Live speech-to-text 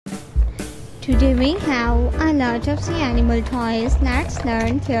Today we have a lot of sea animal toys. Let's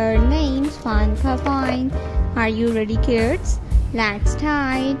learn their names one per one. Are you ready, kids? Let's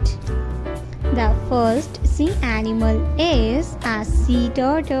start. The first sea animal is a sea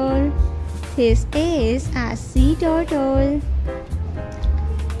turtle. This is a sea turtle.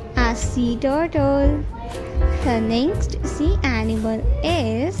 A sea turtle. The next sea animal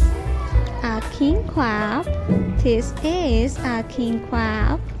is a king crab. This is a king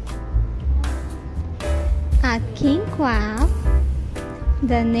crab. A king crab.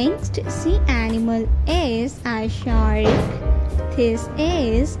 The next sea animal is a shark. This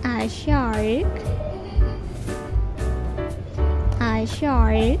is a shark. A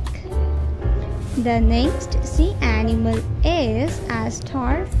shark. The next sea animal is a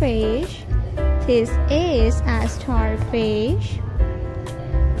starfish. This is a starfish.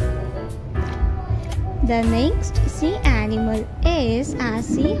 The next sea animal is a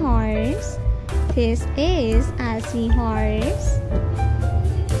seahorse. This is a seahorse.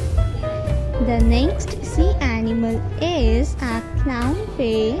 The next sea animal is a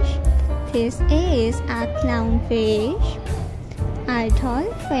clownfish. This is a clownfish. A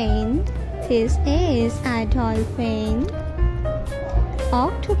dolphin. This is a dolphin.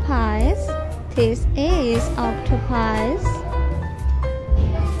 Octopus. This is octopus.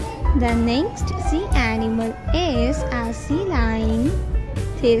 The next sea animal is a sea lion.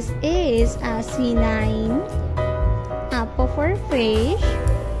 This is a sea lion. A pufferfish.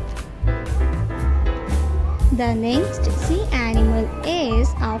 The next sea animal is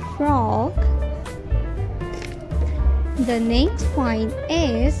a frog. The next one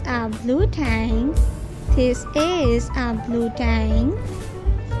is a blue tang. This is a blue tang.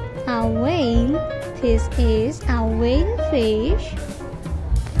 A whale. This is a whale fish.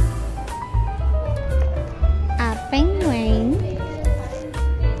 A penguin.